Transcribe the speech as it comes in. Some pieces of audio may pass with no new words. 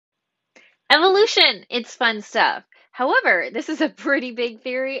Evolution, it's fun stuff. However, this is a pretty big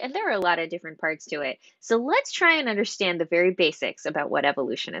theory and there are a lot of different parts to it. So let's try and understand the very basics about what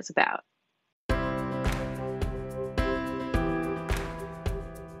evolution is about.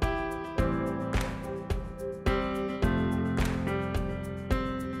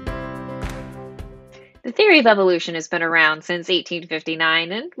 The theory of evolution has been around since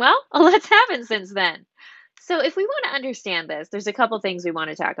 1859 and, well, a lot's happened since then. So if we want to understand this, there's a couple things we want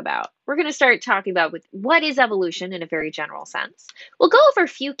to talk about. We're going to start talking about what is evolution in a very general sense. We'll go over a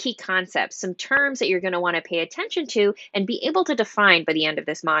few key concepts, some terms that you're going to want to pay attention to and be able to define by the end of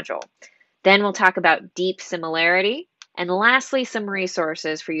this module. Then we'll talk about deep similarity, and lastly, some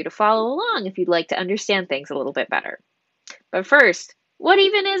resources for you to follow along if you'd like to understand things a little bit better. But first, what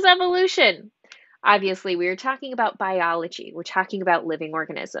even is evolution? Obviously, we are talking about biology. We're talking about living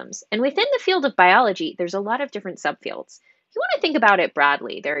organisms. And within the field of biology, there's a lot of different subfields. If you want to think about it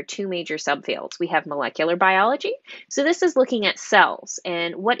broadly, there are two major subfields. We have molecular biology. So this is looking at cells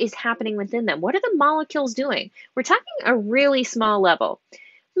and what is happening within them. What are the molecules doing? We're talking a really small level.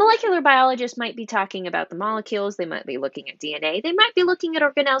 Molecular biologists might be talking about the molecules, they might be looking at DNA, they might be looking at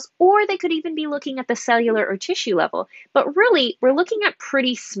organelles, or they could even be looking at the cellular or tissue level. But really, we're looking at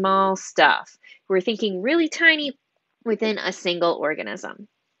pretty small stuff. We're thinking really tiny within a single organism.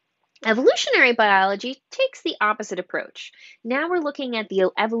 Evolutionary biology takes the opposite approach. Now we're looking at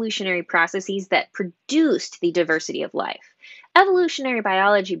the evolutionary processes that produced the diversity of life. Evolutionary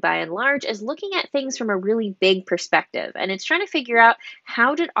biology, by and large, is looking at things from a really big perspective, and it's trying to figure out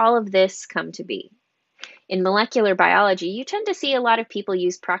how did all of this come to be. In molecular biology, you tend to see a lot of people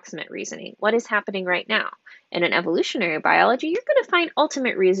use proximate reasoning. What is happening right now? And in evolutionary biology, you're going to find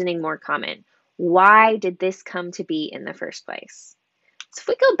ultimate reasoning more common. Why did this come to be in the first place? So if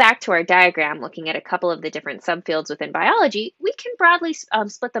we go back to our diagram, looking at a couple of the different subfields within biology, we can broadly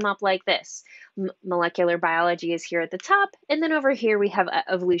split them up like this. Molecular biology is here at the top, and then over here we have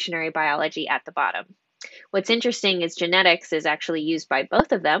evolutionary biology at the bottom. What's interesting is genetics is actually used by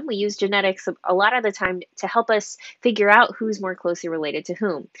both of them. We use genetics a lot of the time to help us figure out who's more closely related to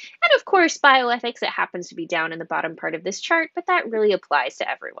whom. And of course, bioethics, it happens to be down in the bottom part of this chart, but that really applies to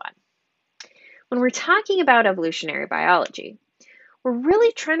everyone. When we're talking about evolutionary biology, we're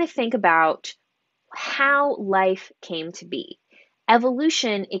really trying to think about how life came to be.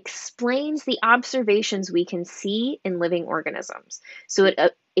 Evolution explains the observations we can see in living organisms. So it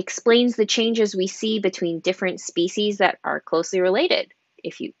explains the changes we see between different species that are closely related.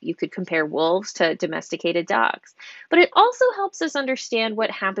 If you could compare wolves to domesticated dogs. But it also helps us understand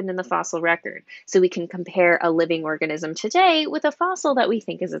what happened in the fossil record. So we can compare a living organism today with a fossil that we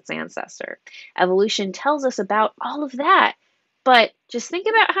think is its ancestor. Evolution tells us about all of that. But just think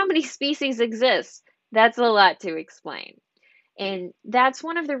about how many species exist. That's a lot to explain. And that's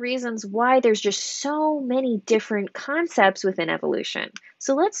one of the reasons why there's just so many different concepts within evolution.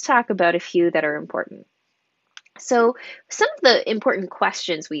 So let's talk about a few that are important. So some of the important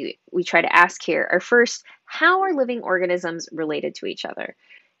questions we try to ask here are first, how are living organisms related to each other?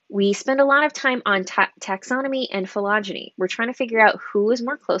 We spend a lot of time on taxonomy and phylogeny. We're trying to figure out who is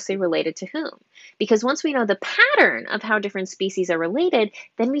more closely related to whom. Because once we know the pattern of how different species are related,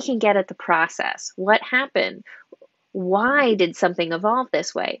 then we can get at the process. What happened? Why did something evolve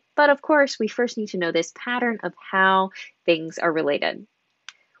this way? But of course, we first need to know this pattern of how things are related.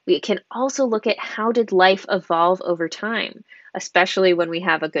 We can also look at how did life evolve over time. Especially when we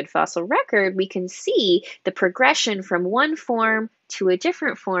have a good fossil record, we can see the progression from one form to a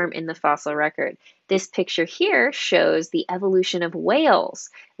different form in the fossil record. This picture here shows the evolution of whales.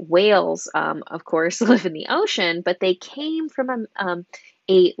 Whales, of course, live in the ocean, but they came from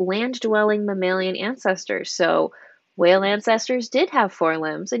a land-dwelling mammalian ancestor. So whale ancestors did have four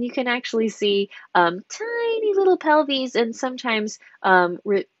limbs, and you can actually see tiny little pelvies and sometimes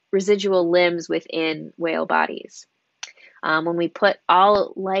residual limbs within whale bodies. When we put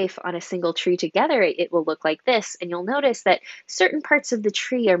all life on a single tree together, it will look like this, and you'll notice that certain parts of the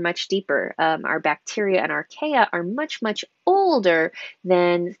tree are much deeper. Our bacteria and archaea are much, much older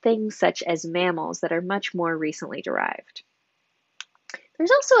than things such as mammals that are much more recently derived.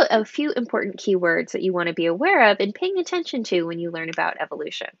 There's also a few important keywords that you want to be aware of and paying attention to when you learn about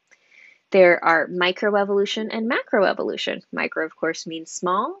evolution. There are microevolution and macroevolution. Micro, of course, means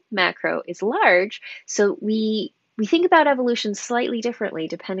small. Macro is large. So we think about evolution slightly differently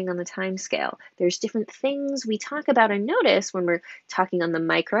depending on the time scale. There's different things we talk about and notice when we're talking on the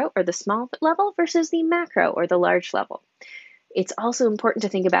micro or the small level versus the macro or the large level. It's also important to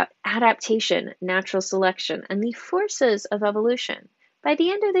think about adaptation, natural selection, and the forces of evolution. By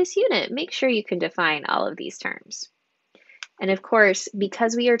the end of this unit, make sure you can define all of these terms. And of course,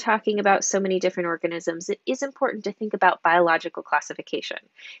 because we are talking about so many different organisms, it is important to think about biological classification.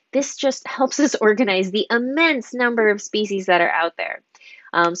 This just helps us organize the immense number of species that are out there.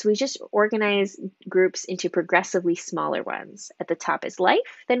 So we just organize groups into progressively smaller ones. At the top is life,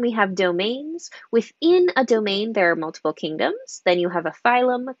 then we have domains. Within a domain, there are multiple kingdoms. Then you have a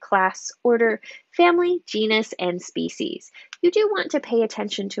phylum, class, order, family, genus, and species. You do want to pay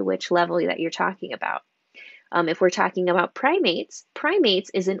attention to which level that you're talking about. If we're talking about primates,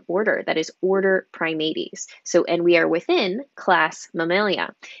 primates is an order, that is order Primates. So, and we are within class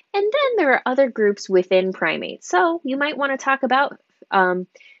Mammalia. And then there are other groups within primates. So you might want to talk about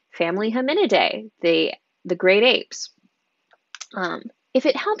family Hominidae, the great apes. If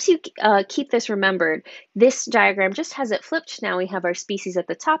it helps you keep this remembered, this diagram just has it flipped. Now we have our species at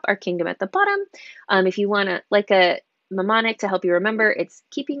the top, our kingdom at the bottom. If you want to, like a mnemonic to help you remember, it's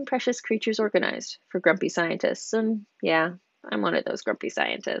keeping precious creatures organized for grumpy scientists. And yeah, I'm one of those grumpy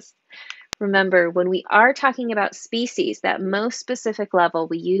scientists. Remember, when we are talking about species, that most specific level,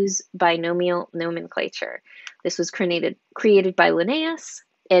 we use binomial nomenclature. This was created by Linnaeus,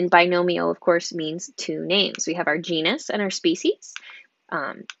 and binomial, of course, means two names. We have our genus and our species.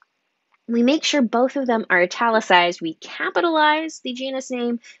 We make sure both of them are italicized. We capitalize the genus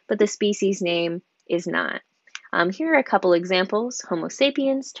name, but the species name is not. Here are a couple examples: Homo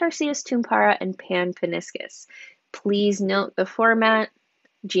sapiens, Tarsius tumpara, and Pan paniscus. Please note the format.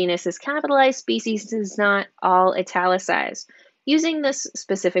 Genus is capitalized, species is not, all italicized. Using this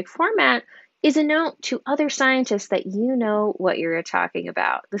specific format is a note to other scientists that you know what you're talking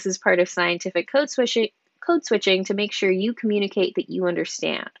about. This is part of scientific code switching to make sure you communicate that you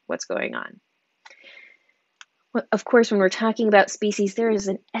understand what's going on. Of course, when we're talking about species, there is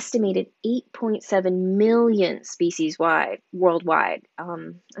an estimated 8.7 million species worldwide.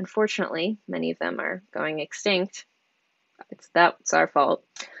 Unfortunately, many of them are going extinct. That's our fault.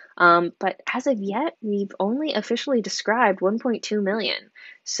 But as of yet, we've only officially described 1.2 million.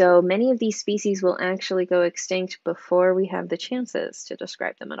 So many of these species will actually go extinct before we have the chances to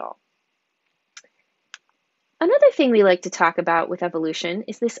describe them at all. Another thing we like to talk about with evolution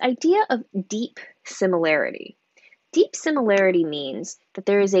is this idea of deep similarity. Deep similarity means that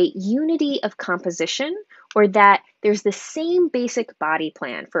there is a unity of composition, or that there's the same basic body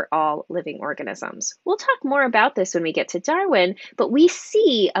plan for all living organisms. We'll talk more about this when we get to Darwin, but we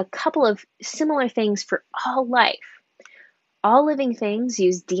see a couple of similar things for all life. All living things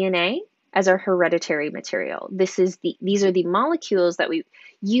use DNA as our hereditary material. These are the molecules that we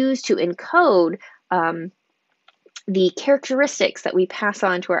use to encode the characteristics that we pass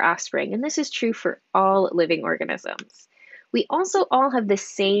on to our offspring, and this is true for all living organisms. We also all have the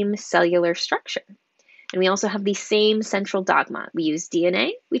same cellular structure, and we also have the same central dogma. We use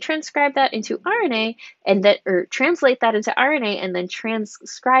DNA, we transcribe that into RNA, or translate that into RNA, and then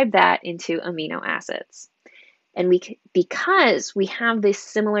transcribe that into amino acids. And because we have this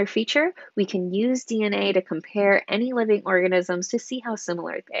similar feature, we can use DNA to compare any living organisms to see how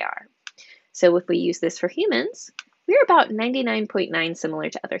similar they are. So if we use this for humans, we're about 99.9% similar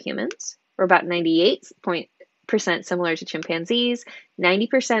to other humans. We're about 98% similar to chimpanzees,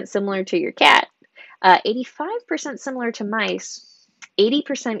 90% similar to your cat, 85% similar to mice,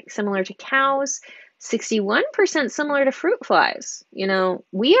 80% similar to cows, 61% similar to fruit flies. You know,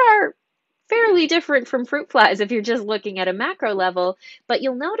 we are fairly different from fruit flies if you're just looking at a macro level, but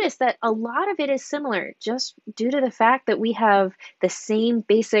you'll notice that a lot of it is similar just due to the fact that we have the same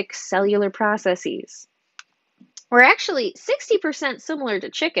basic cellular processes. We're actually 60% similar to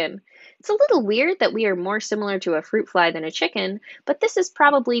chicken. It's a little weird that we are more similar to a fruit fly than a chicken, but this is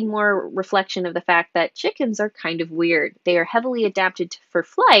probably more reflection of the fact that chickens are kind of weird. They are heavily adapted for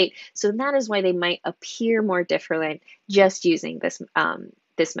flight, so that is why they might appear more different just using this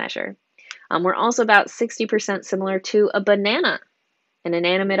measure. We're also about 60% similar to a banana, an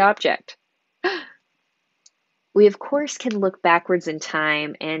inanimate object. We, of course, can look backwards in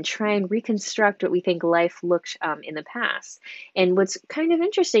time and try and reconstruct what we think life looked in the past. And what's kind of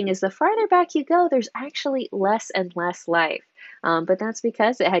interesting is the farther back you go, there's actually less and less life. But that's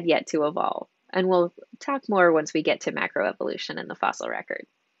because it had yet to evolve. And we'll talk more once we get to macroevolution and the fossil record.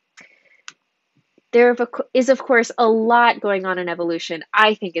 There is, of course, a lot going on in evolution.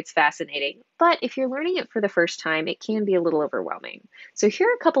 I think it's fascinating, but if you're learning it for the first time, it can be a little overwhelming. So here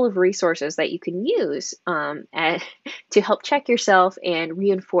are a couple of resources that you can use to help check yourself and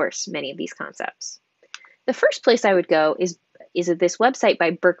reinforce many of these concepts. The first place I would go is this website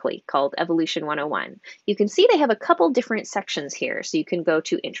by Berkeley called Evolution 101. You can see they have a couple different sections here. So you can go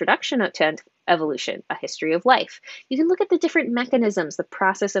to Introduction to evolution, a history of life. You can look at the different mechanisms, the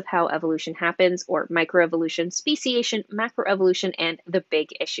process of how evolution happens, or microevolution, speciation, macroevolution, and the big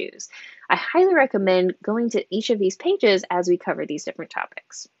issues. I highly recommend going to each of these pages as we cover these different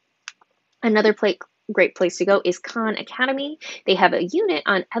topics. Another great place to go is Khan Academy. They have a unit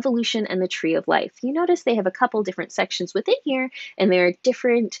on evolution and the tree of life. You notice they have a couple different sections within here, and there are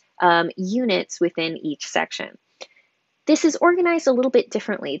different units within each section. This is organized a little bit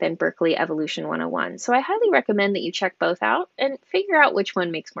differently than Berkeley Evolution 101, so I highly recommend that you check both out and figure out which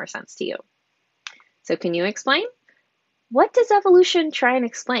one makes more sense to you. So can you explain? What does evolution try and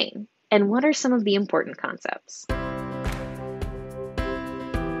explain? And what are some of the important concepts?